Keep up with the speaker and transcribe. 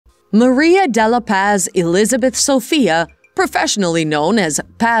Maria de la Paz Elizabeth Sofia, professionally known as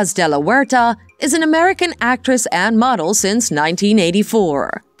Paz de la Huerta, is an American actress and model since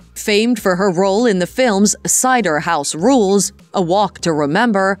 1984. Famed for her role in the films Cider House Rules, A Walk to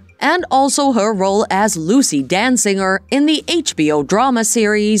Remember, and also her role as Lucy Danziger in the HBO drama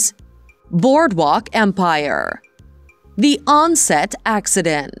series Boardwalk Empire. The on-set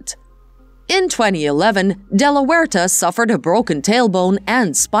accident. In 2011, De la Huerta suffered a broken tailbone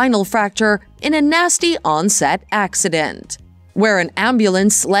and spinal fracture in a nasty on-set accident, where an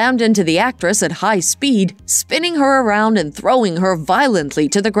ambulance slammed into the actress at high speed, spinning her around and throwing her violently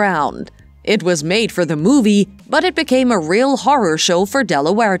to the ground. It was made for the movie, but it became a real horror show for De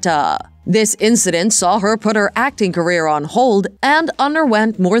la Huerta. This incident saw her put her acting career on hold and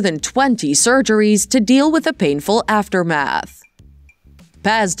underwent more than 20 surgeries to deal with the painful aftermath.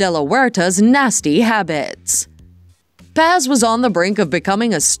 Paz de la Huerta's nasty habits. Paz was on the brink of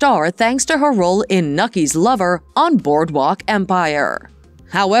becoming a star thanks to her role in Nucky's Lover on Boardwalk Empire.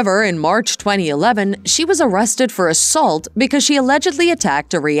 However, in March 2011, she was arrested for assault because she allegedly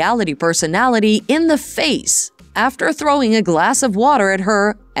attacked a reality personality in the face after throwing a glass of water at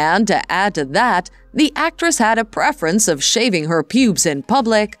her, and to add to that, the actress had a preference of shaving her pubes in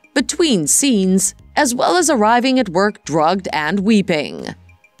public between scenes, as well as arriving at work drugged and weeping.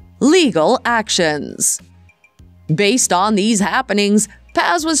 Legal actions. Based on these happenings,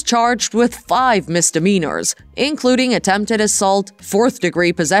 Paz was charged with 5 misdemeanors, including attempted assault,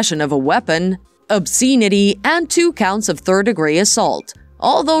 4th-degree possession of a weapon, obscenity, and 2 counts of 3rd-degree assault,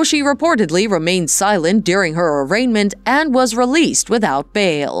 although she reportedly remained silent during her arraignment and was released without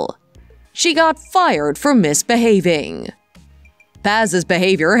bail. She got fired for misbehaving. Paz's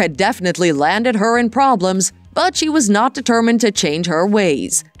behavior had definitely landed her in problems, but she was not determined to change her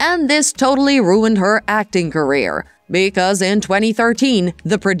ways, and this totally ruined her acting career, because in 2013,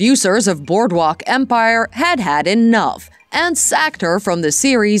 the producers of Boardwalk Empire had had enough and sacked her from the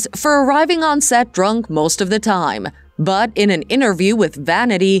series for arriving on set drunk most of the time. But in an interview with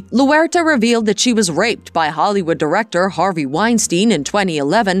Vanity, Huerta revealed that she was raped by Hollywood director Harvey Weinstein in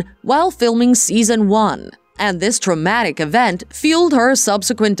 2011 while filming Season 1. And this traumatic event fueled her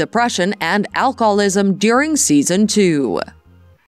subsequent depression and alcoholism during Season 2.